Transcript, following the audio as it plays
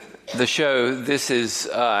The show This Is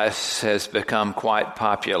Us has become quite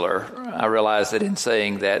popular. I realize that in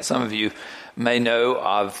saying that, some of you may know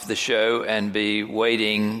of the show and be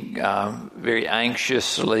waiting very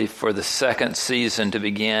anxiously for the second season to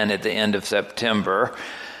begin at the end of September.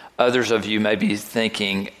 Others of you may be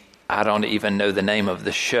thinking, I don't even know the name of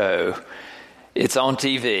the show. It's on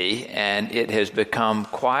TV, and it has become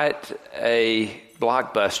quite a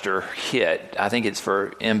blockbuster hit. I think it's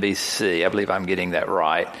for NBC. I believe I'm getting that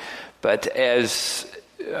right. But as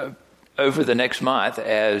over the next month,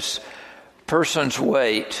 as persons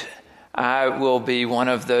wait, I will be one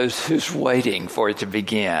of those who's waiting for it to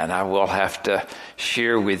begin. I will have to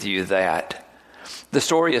share with you that. The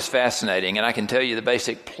story is fascinating, and I can tell you the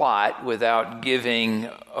basic plot without giving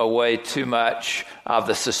away too much of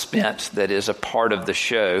the suspense that is a part of the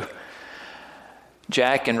show.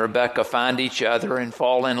 Jack and Rebecca find each other and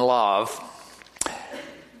fall in love.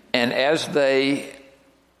 And as they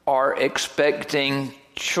are expecting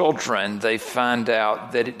children, they find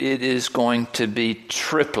out that it is going to be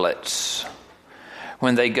triplets.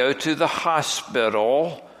 When they go to the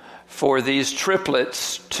hospital for these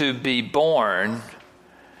triplets to be born,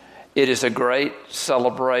 it is a great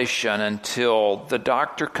celebration until the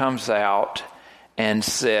doctor comes out and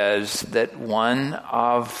says that one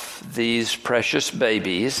of these precious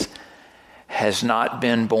babies has not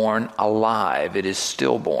been born alive. It is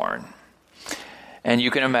stillborn. And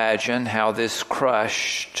you can imagine how this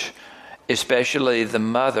crushed, especially the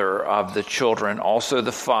mother of the children, also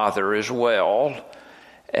the father as well.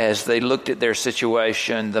 As they looked at their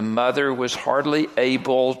situation, the mother was hardly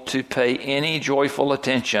able to pay any joyful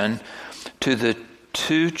attention to the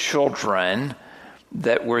two children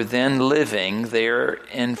that were then living there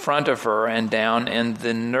in front of her and down in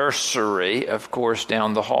the nursery, of course,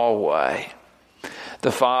 down the hallway.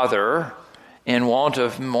 The father, in want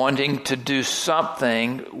of wanting to do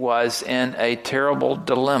something, was in a terrible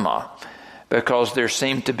dilemma because there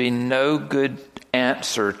seemed to be no good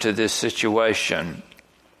answer to this situation.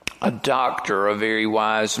 A doctor, a very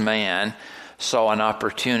wise man, saw an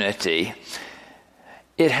opportunity.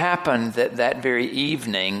 It happened that that very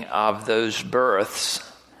evening of those births,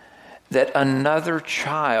 that another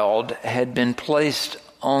child had been placed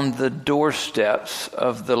on the doorsteps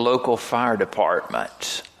of the local fire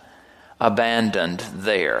department, abandoned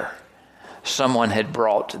there. Someone had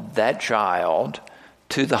brought that child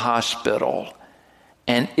to the hospital,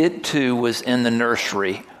 and it too was in the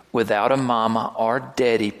nursery without a mama or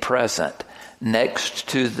daddy present next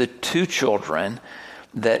to the two children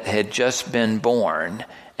that had just been born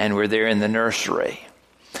and were there in the nursery.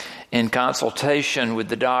 In consultation with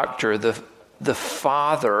the doctor, the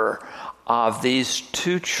father of these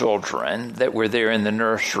two children that were there in the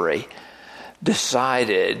nursery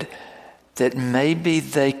decided that maybe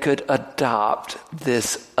they could adopt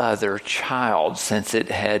this other child since it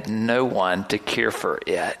had no one to care for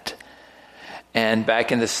it. And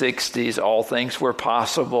back in the 60s, all things were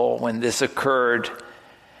possible when this occurred,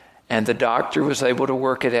 and the doctor was able to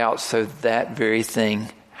work it out so that very thing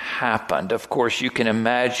happened. Of course, you can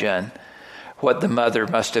imagine what the mother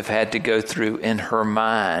must have had to go through in her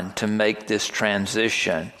mind to make this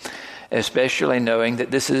transition, especially knowing that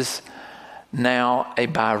this is now a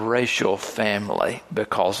biracial family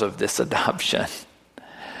because of this adoption.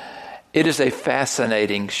 It is a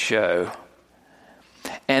fascinating show.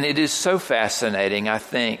 And it is so fascinating, I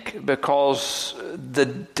think, because the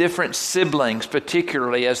different siblings,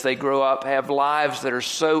 particularly as they grow up, have lives that are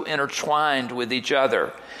so intertwined with each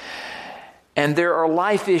other. And there are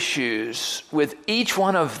life issues with each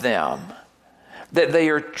one of them that they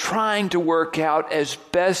are trying to work out as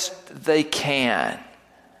best they can.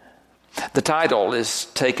 The title is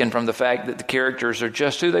taken from the fact that the characters are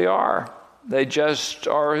just who they are. They just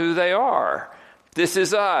are who they are. This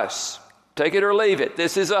is us. Take it or leave it.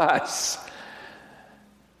 This is us.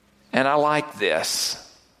 And I like this.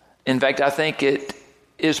 In fact, I think it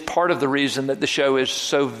is part of the reason that the show is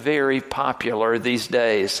so very popular these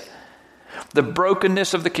days. The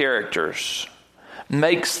brokenness of the characters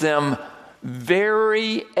makes them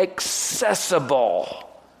very accessible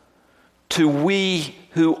to we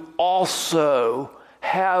who also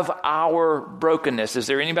have our brokenness. Is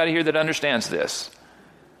there anybody here that understands this?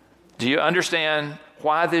 Do you understand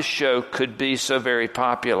why this show could be so very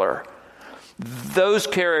popular? Those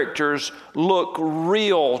characters look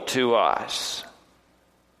real to us,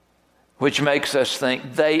 which makes us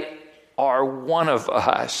think they are one of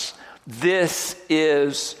us. This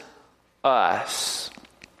is us.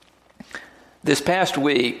 This past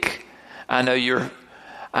week, I know your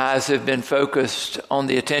eyes have been focused on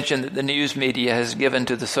the attention that the news media has given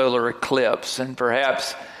to the solar eclipse, and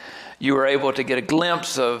perhaps You were able to get a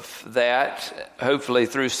glimpse of that, hopefully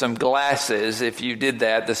through some glasses, if you did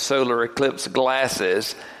that, the solar eclipse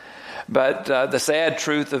glasses. But the sad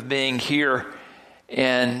truth of being here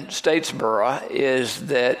in Statesboro is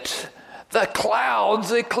that the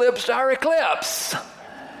clouds eclipsed our eclipse.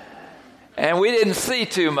 And we didn't see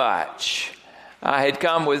too much. I had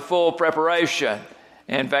come with full preparation.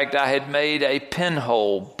 In fact, I had made a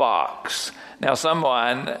pinhole box. Now,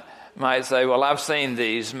 someone might say, well, I've seen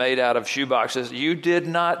these made out of shoe boxes. You did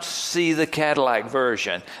not see the Cadillac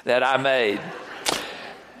version that I made.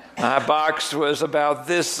 My box was about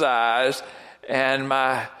this size, and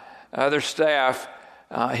my other staff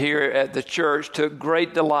here at the church took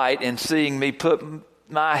great delight in seeing me put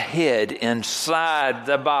my head inside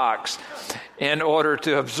the box in order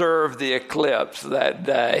to observe the eclipse that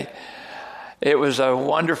day. It was a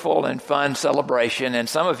wonderful and fun celebration, and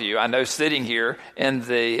some of you, I know, sitting here in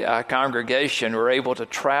the congregation were able to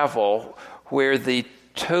travel where the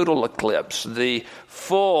total eclipse, the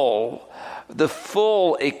full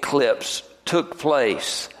eclipse took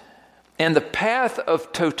place. In the path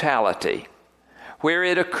of totality, where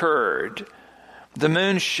it occurred, the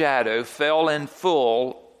moon's shadow fell in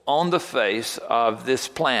full on the face of this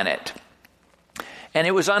planet. And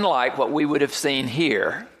it was unlike what we would have seen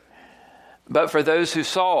here. But for those who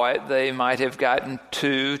saw it, they might have gotten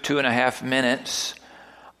 2.5 minutes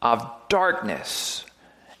of darkness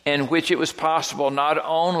in which it was possible not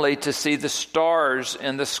only to see the stars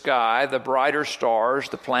in the sky, the brighter stars,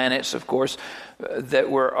 the planets, of course,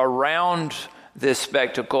 that were around this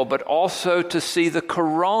spectacle, but also to see the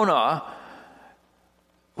corona,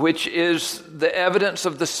 which is the evidence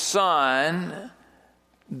of the sun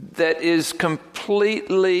that is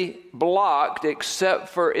completely blocked except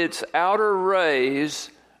for its outer rays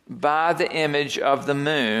by the image of the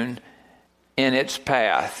moon in its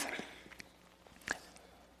path.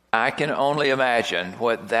 I can only imagine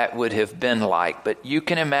what that would have been like, but you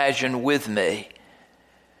can imagine with me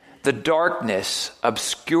the darkness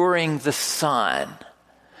obscuring the sun,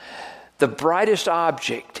 the brightest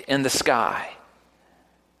object in the sky.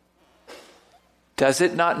 Does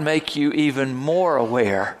it not make you even more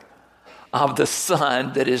aware of the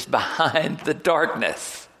sun that is behind the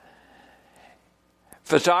darkness?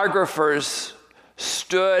 Photographers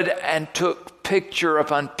stood and took picture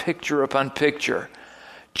upon picture upon picture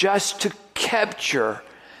just to capture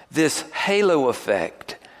this halo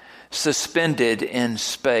effect suspended in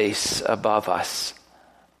space above us.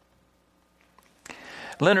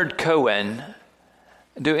 Leonard Cohen,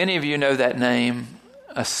 do any of you know that name?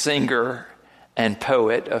 A singer and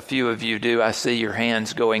poet. A few of you do. I see your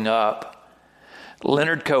hands going up.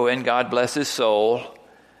 Leonard Cohen, God bless his soul,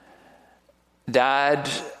 died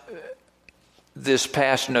this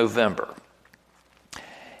past November.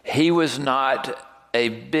 He was not a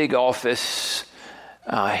big office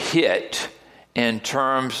hit in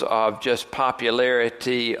terms of just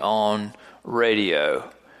popularity on radio,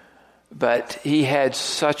 but he had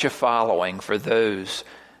such a following for those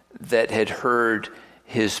that had heard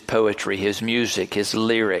his poetry, his music, his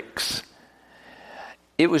lyrics.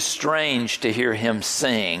 It was strange to hear him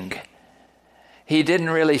sing. He didn't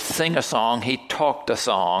really sing a song, he talked a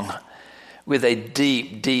song with a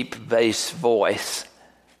deep, deep bass voice.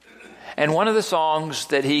 And one of the songs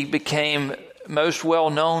that he became most well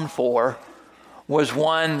known for was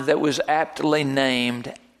one that was aptly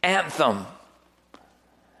named Anthem.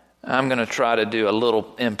 I'm going to try to do a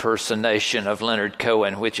little impersonation of Leonard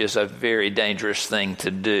Cohen, which is a very dangerous thing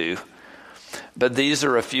to do. But these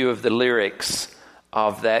are a few of the lyrics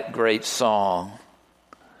of that great song.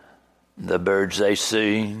 The birds they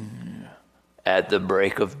sing at the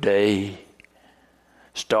break of day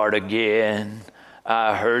start again.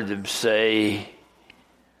 I heard them say,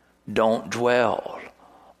 don't dwell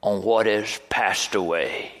on what has passed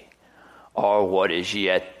away or what is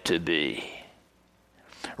yet to be.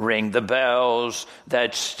 Ring the bells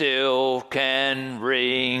that still can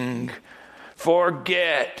ring.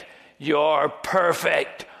 Forget your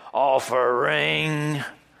perfect offering.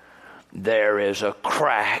 There is a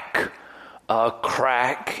crack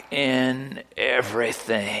in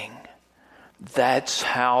everything. That's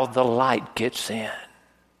how the light gets in.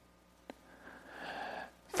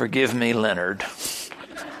 Forgive me, Leonard.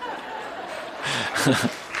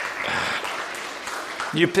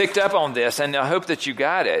 You picked up on this, and I hope that you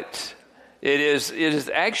got it. It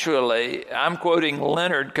is actually, I'm quoting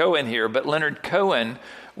Leonard Cohen here, but Leonard Cohen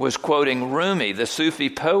was quoting Rumi, the Sufi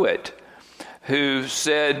poet, who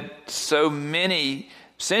said so many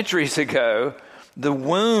centuries ago, the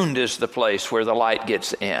wound is the place where the light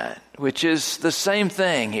gets in, which is the same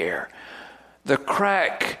thing here. The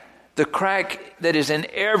crack the crack that is in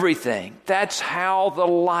everything. That's how the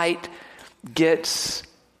light gets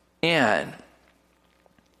in.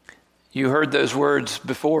 You heard those words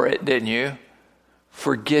before it, didn't you?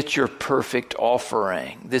 Forget your perfect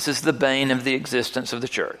offering. This is the bane of the existence of the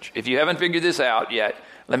church. If you haven't figured this out yet,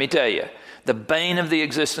 let me tell you, the bane of the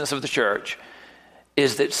existence of the church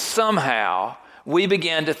is that somehow we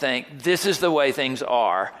begin to think this is the way things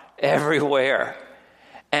are everywhere,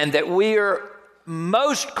 and that we are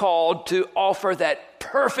most called to offer that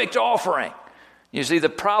perfect offering. You see, the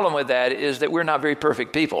problem with that is that we're not very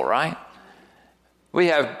perfect people, right? We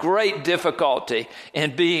have great difficulty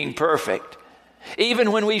in being perfect.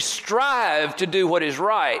 Even when we strive to do what is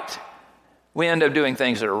right, we end up doing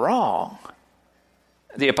things that are wrong.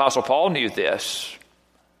 The Apostle Paul knew this.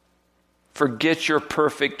 Forget your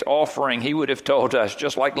perfect offering, he would have told us,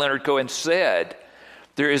 just like Leonard Cohen said.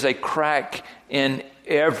 There is a crack in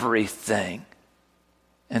everything.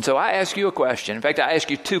 And so I ask you a question. In fact, I ask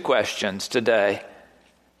you two questions today.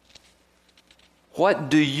 What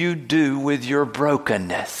do you do with your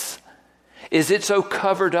brokenness? Is it so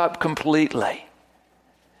covered up completely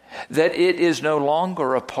that it is no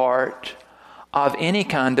longer a part of any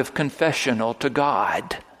kind of confessional to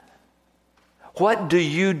God? What do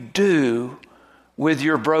you do with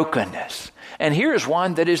your brokenness? And here's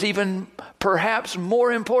one that is even perhaps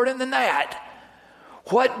more important than that.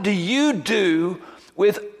 What do you do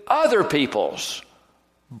with other people's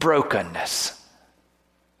brokenness?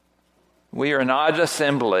 We are an odd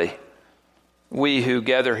assembly, we who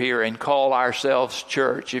gather here and call ourselves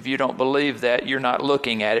church. If you don't believe that, you're not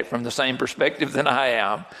looking at it from the same perspective than I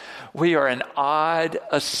am. We are an odd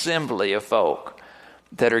assembly of folk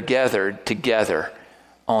that are gathered together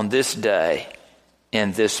on this day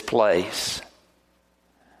in this place.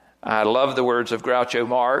 I love the words of Groucho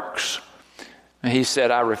Marx. He said,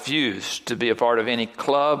 I refuse to be a part of any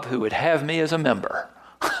club who would have me as a member.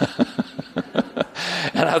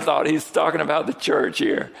 And I thought he's talking about the church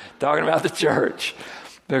here, talking about the church,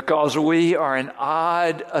 because we are an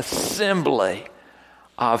odd assembly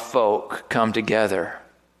of folk come together.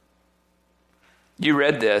 You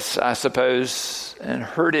read this, I suppose, and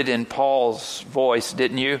heard it in Paul's voice,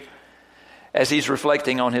 didn't you? As he's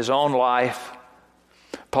reflecting on his own life,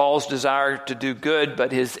 Paul's desire to do good,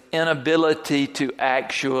 but his inability to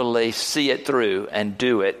actually see it through and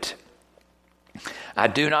do it. I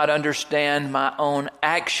do not understand my own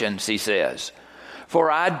actions, he says, for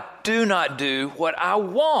I do not do what I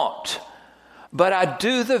want, but I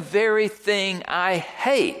do the very thing I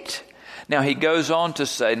hate. Now he goes on to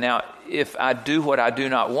say, now if I do what I do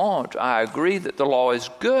not want, I agree that the law is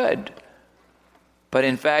good. But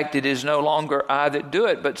in fact, it is no longer I that do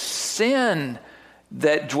it, but sin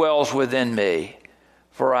that dwells within me.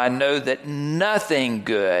 For I know that nothing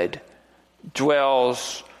good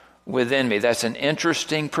dwells within me. That's an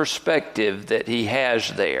interesting perspective that he has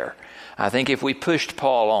there. I think if we pushed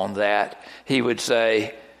Paul on that, he would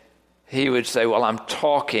say, well, I'm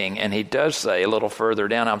talking, and he does say a little further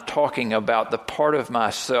down, I'm talking about the part of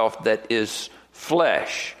myself that is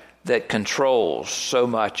flesh, that controls so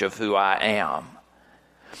much of who I am.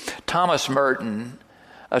 Thomas Merton,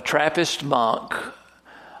 a Trappist monk,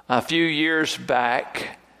 a few years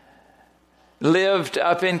back, lived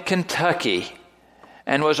up in Kentucky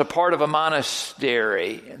and was a part of a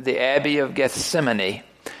monastery, the Abbey of Gethsemane,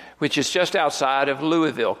 which is just outside of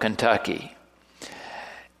Louisville, Kentucky.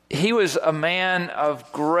 He was a man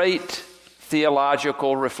of great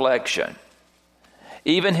theological reflection.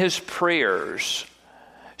 Even his prayers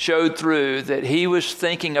showed through that he was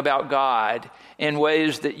thinking about God in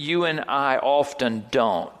ways that you and I often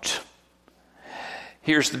don't.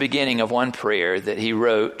 Here's the beginning of one prayer that he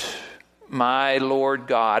wrote. My Lord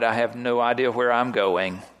God, I have no idea where I'm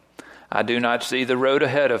going. I do not see the road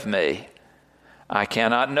ahead of me. I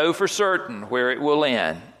cannot know for certain where it will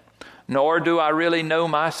end, nor do I really know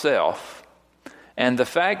myself. And the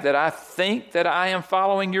fact that I think that I am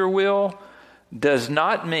following your will does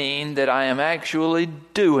not mean that I am actually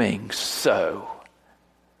doing so.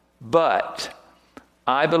 But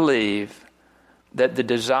I believe that the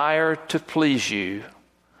desire to please you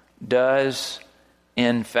does,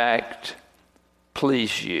 in fact,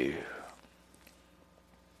 please you.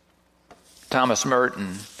 Thomas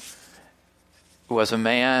Merton was a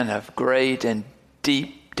man of great and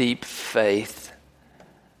deep faith.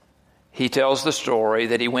 He tells the story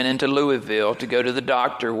that he went into Louisville to go to the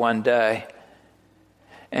doctor one day.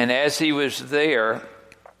 And as he was there,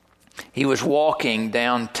 he was walking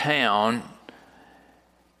downtown,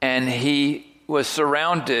 and he was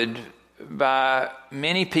surrounded by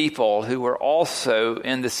many people who were also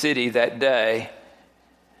in the city that day.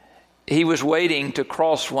 he was waiting to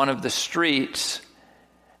cross one of the streets,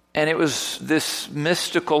 and it was this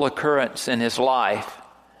mystical occurrence in his life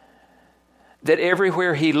that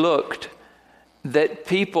everywhere he looked, that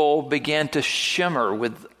people began to shimmer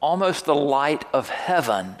with almost the light of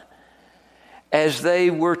heaven as they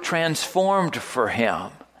were transformed for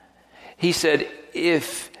him. He said,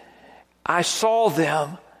 if I saw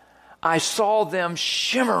them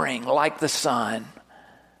shimmering like the sun.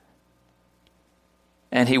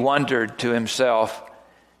 And he wondered to himself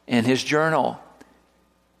in his journal,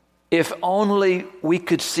 if only we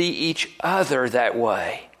could see each other that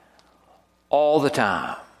way all the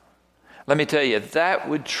time. Let me tell you, that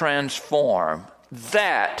would transform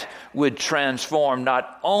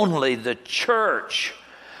not only the church,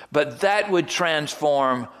 but that would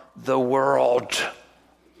transform the world.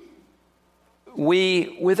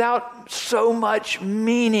 We, without so much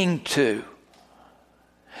meaning to,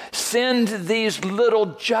 send these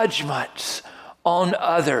little judgments on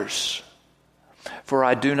others. For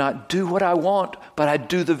I do not do what I want, but I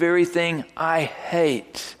do the very thing I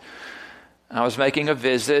hate. I was making a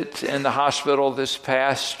visit in the hospital this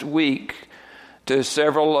past week to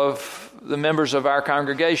several of the members of our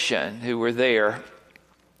congregation who were there.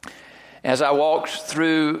 As I walked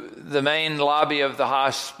through the main lobby of the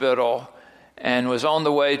hospital and was on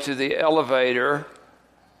the way to the elevator,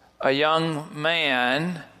 a young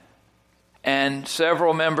man and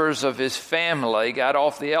several members of his family got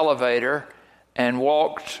off the elevator and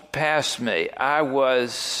walked past me. I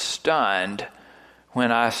was stunned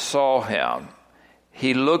when I saw him.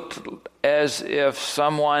 He looked as if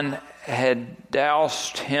someone had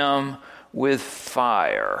doused him with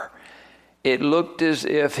fire. It looked as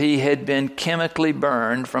if he had been chemically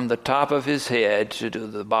burned from the top of his head to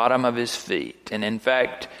the bottom of his feet. And in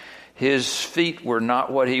fact, his feet were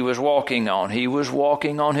not what he was walking on. He was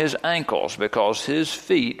walking on his ankles because his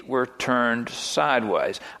feet were turned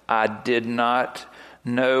sideways. I did not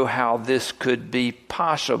know how this could be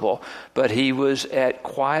possible, but he was at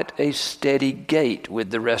quite a steady gait with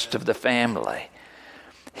the rest of the family.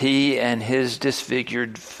 He and his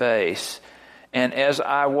disfigured face. And as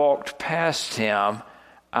I walked past him,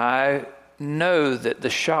 I know that the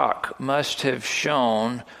shock must have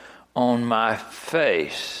shown on my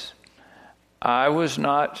face. I was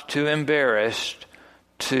not too embarrassed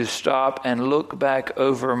to stop and look back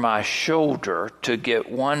over my shoulder to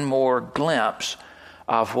get one more glimpse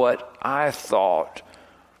of what I thought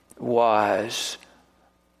was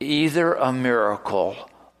either a miracle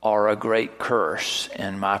or a great curse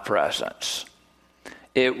in my presence.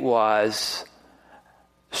 It was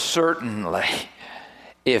certainly,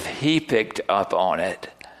 if he picked up on it,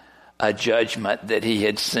 a judgment that he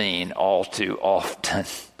had seen all too often.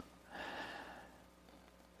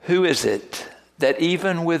 Who is it that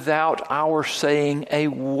even without our saying a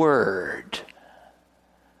word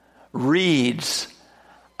reads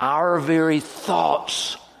our very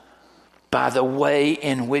thoughts by the way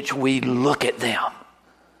in which we look at them?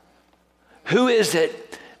 Who is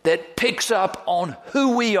it that picks up on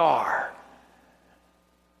who we are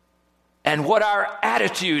and what our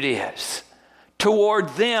attitude is toward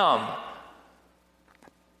them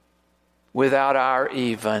without our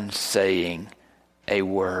even saying a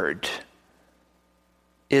word?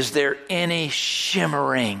 Is there any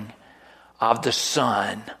shimmering of the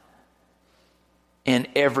sun in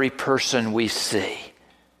every person we see,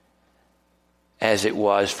 as it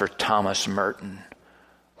was for Thomas Merton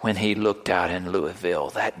when he looked out in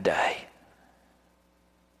Louisville that day?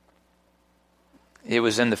 It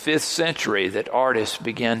was in the 5th century that artists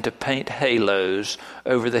began to paint halos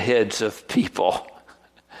over the heads of people.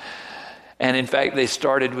 And in fact, they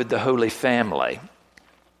started with the Holy Family.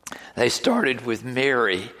 They started with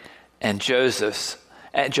Mary and Joseph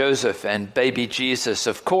and baby Jesus,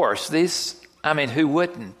 of course. Who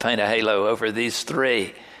wouldn't paint a halo over these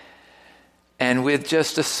three? And with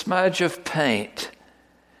just a smudge of paint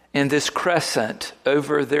in this crescent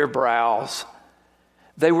over their brows,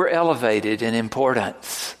 they were elevated in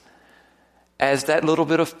importance as that little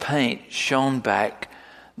bit of paint shone back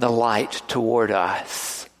the light toward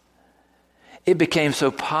us. It became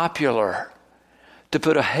so popular to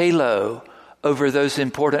put a halo over those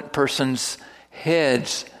important persons'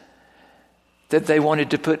 heads that they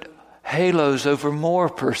wanted to put halos over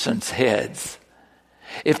persons' heads.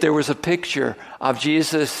 If there was a picture of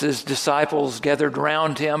Jesus' disciples gathered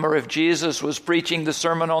around him, or if Jesus was preaching the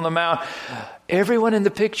Sermon on the Mount, everyone in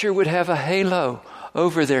the picture would have a halo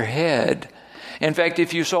over their head. In fact,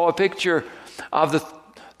 if you saw a picture of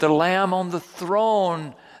the Lamb on the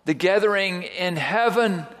throne, the gathering in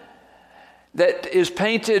heaven that is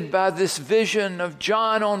painted by this vision of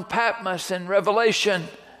John on Patmos in Revelation,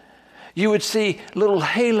 You would see little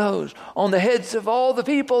halos on the heads of all the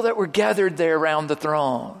people that were gathered there around the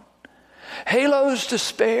throne. Halos to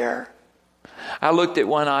spare. I looked at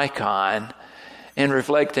one icon in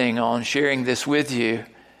reflecting on sharing this with you.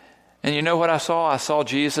 And you know what I saw? I saw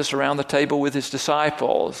Jesus around the table with his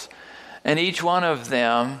disciples. And each one of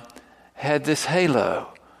them had this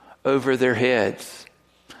halo over their heads.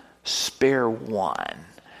 Spare one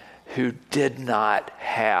who did not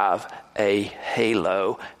have a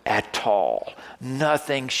halo at all.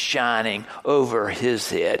 Nothing shining over his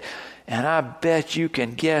head. And I bet you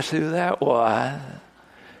can guess who that was.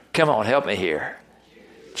 Come on, help me here.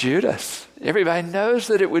 Judas. Everybody knows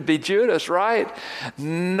that it would be Judas, right?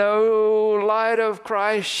 No light of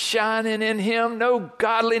Christ shining in him, no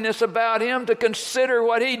godliness about him to consider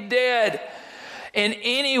what he did in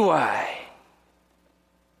any way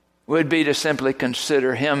would be to simply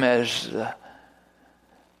consider him as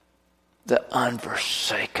the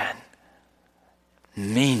unforsaken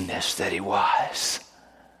meanness that he was.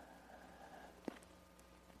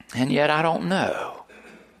 And yet I don't know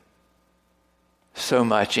so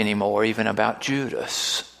much anymore even about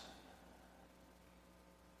Judas.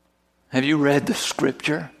 Have you read the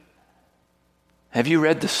scripture? Have you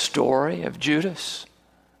read the story of Judas?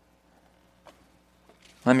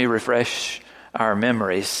 Let me refresh our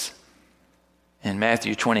memories. In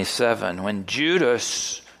Matthew 27, when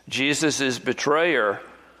Judas, Jesus' betrayer,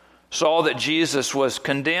 saw that Jesus was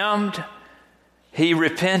condemned, he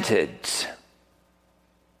repented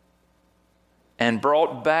and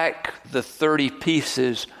brought back the 30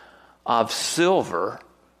 pieces of silver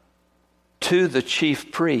to the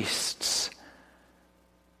chief priests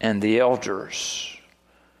and the elders.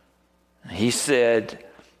 He said,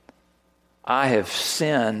 I have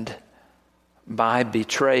sinned by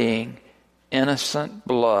betraying innocent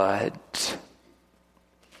blood.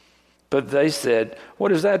 But they said,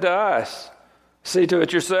 what is that to us? See to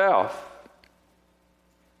it yourself.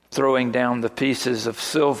 Throwing down the pieces of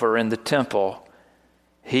silver in the temple,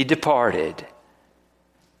 he departed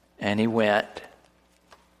and he went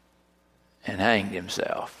and hanged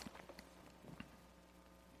himself.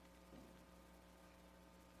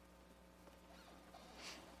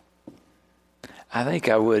 I think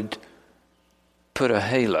I would put a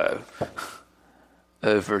halo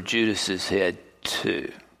over Judas's head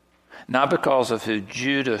too. Not because of who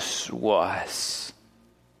Judas was,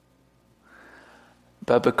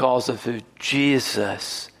 but because of who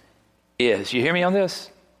Jesus is. You hear me on this?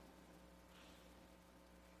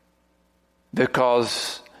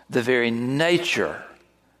 Because the very nature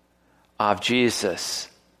of Jesus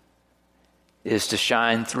is to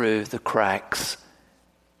shine through the cracks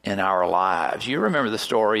in our lives. You remember the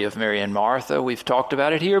story of Mary and Martha. We've talked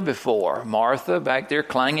about it here before. Martha back there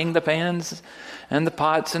clanging the pans and the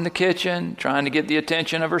pots in the kitchen, trying to get the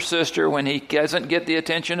attention of her sister when he doesn't get the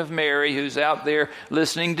attention of Mary, who's out there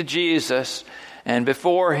listening to Jesus. And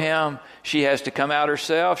before him, she has to come out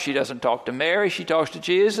herself. She doesn't talk to Mary. She talks to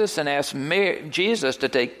Jesus and asks Jesus to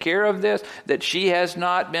take care of this, that she has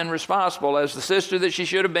not been responsible as the sister that she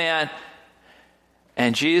should have been.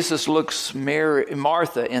 And Jesus looks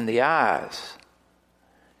Martha in the eyes.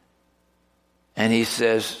 And he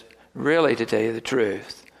says, really, to tell you the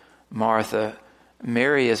truth, Martha,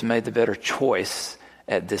 Mary has made the better choice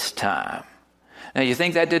at this time. Now, you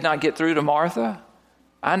think that did not get through to Martha?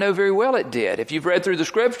 I know very well it did. If you've read through the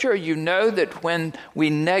scripture, you know that when we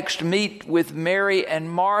next meet with Mary and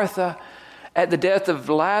Martha at the death of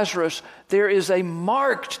Lazarus, there is a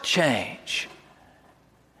marked change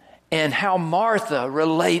in how Martha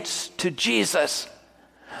relates to Jesus.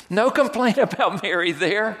 No complaint about Mary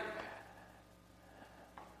there,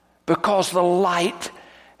 because the light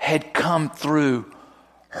had come through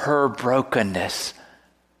her brokenness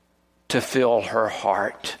to fill her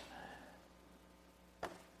heart.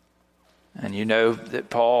 And you know that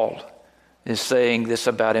Paul is saying this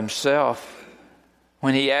about himself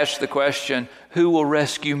when he asks the question, who will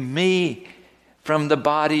rescue me from the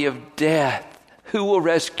body of death? Who will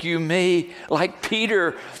rescue me? Like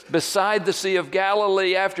Peter beside the Sea of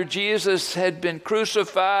Galilee after Jesus had been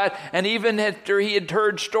crucified, and even after he had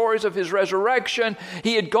heard stories of his resurrection,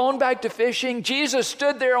 he had gone back to fishing. Jesus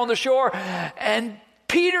stood there on the shore, and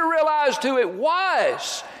Peter realized who it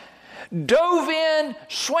was. Dove in,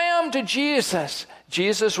 swam to Jesus.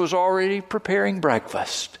 Jesus was already preparing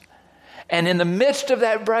breakfast. And in the midst of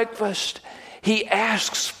that breakfast, he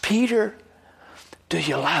asks Peter, do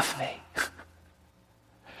you love me?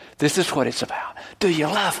 This is what it's about. Do you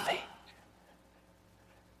love me?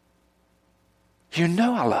 You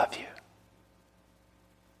know I love you.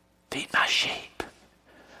 Feed my sheep.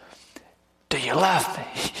 Do you love me?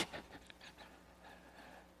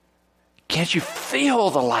 Can't you feel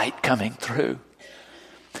the light coming through?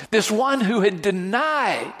 This one who had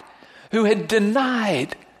denied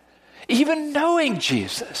even knowing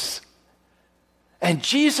Jesus. And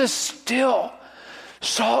Jesus still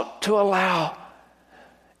sought to allow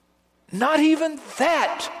not even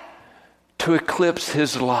that to eclipse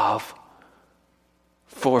his love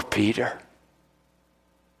for Peter.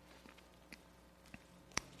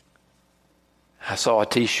 I saw a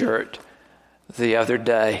t-shirt the other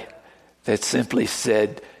day that simply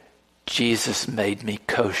said, "Jesus made me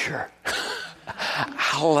kosher."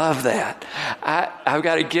 I love that. I've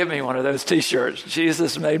got to give me one of those t-shirts.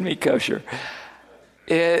 Jesus made me kosher.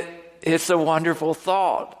 It's a wonderful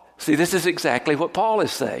thought. See, this is exactly what Paul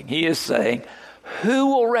is saying. He is saying, who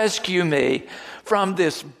will rescue me from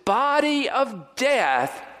this body of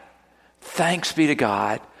death? Thanks be to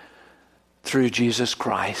God through Jesus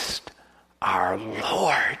Christ, our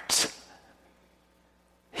Lord.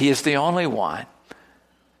 He is the only one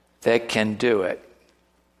that can do it.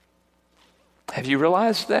 Have you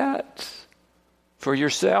realized that for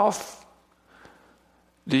yourself?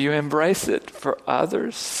 Do you embrace it for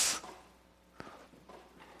others?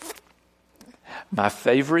 My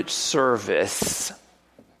favorite service,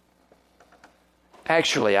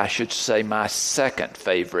 actually I should say my second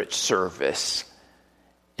favorite service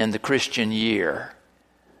in the Christian year,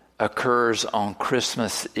 occurs on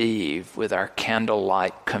Christmas Eve with our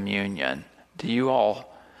candlelight communion. Do you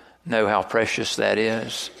all know how precious that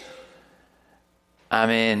is? I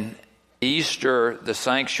mean, Easter, the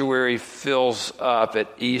sanctuary fills up at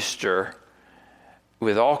Easter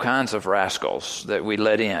with all kinds of rascals that we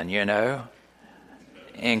let in, you know,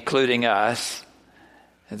 including us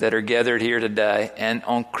that are gathered here today. And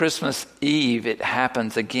on Christmas Eve, it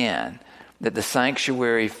happens again that the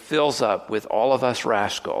sanctuary fills up with all of us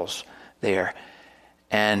rascals there.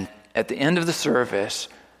 And at the end of the service,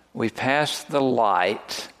 we pass the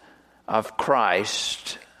light of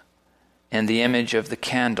Christ in the image of the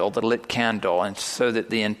candle, the lit candle, and so that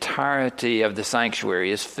the entirety of the sanctuary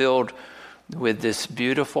is filled with this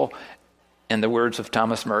beautiful, in the words of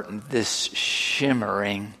Thomas Merton, this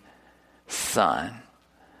shimmering sun,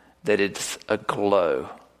 that it's aglow.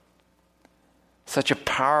 Such a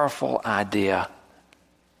powerful idea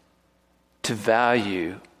to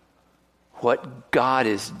value what God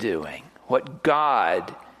is doing, what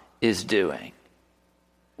God is doing.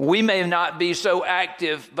 We may not be so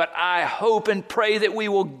active, but I hope and pray that we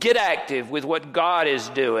will get active with what God is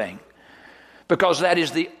doing, because that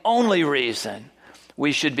is the only reason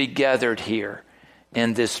we should be gathered here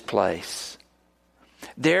in this place.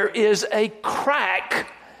 There is a crack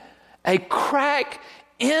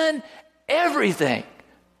in everything.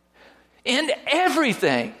 In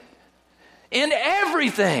everything. In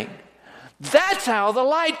everything. That's how the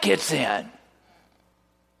light gets in.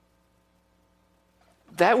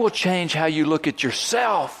 That will change how you look at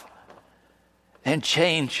yourself and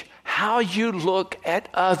change how you look at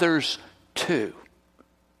others too.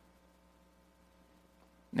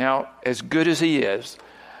 Now, as good as he is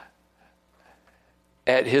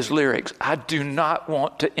at his lyrics, I do not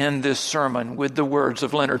want to end this sermon with the words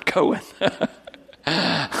of Leonard Cohen.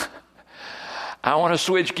 I want to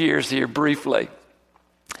switch gears here briefly,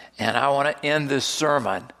 and I want to end this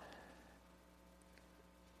sermon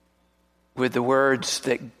with the words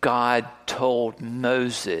that God told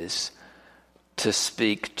Moses to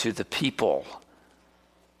speak to the people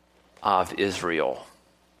of Israel.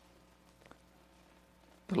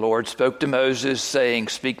 The Lord spoke to Moses, saying,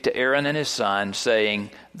 "Speak to Aaron and his sons,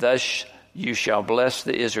 saying, thus you shall bless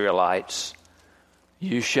the Israelites.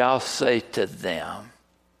 You shall say to them,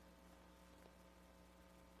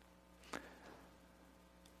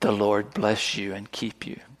 the Lord bless you and keep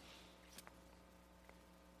you.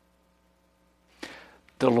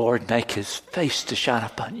 The Lord make his face to shine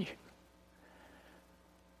upon you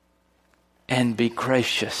and be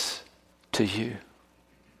gracious to you.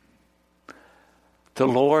 The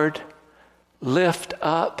Lord lift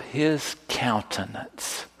up his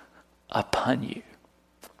countenance upon you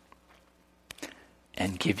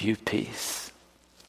and give you peace."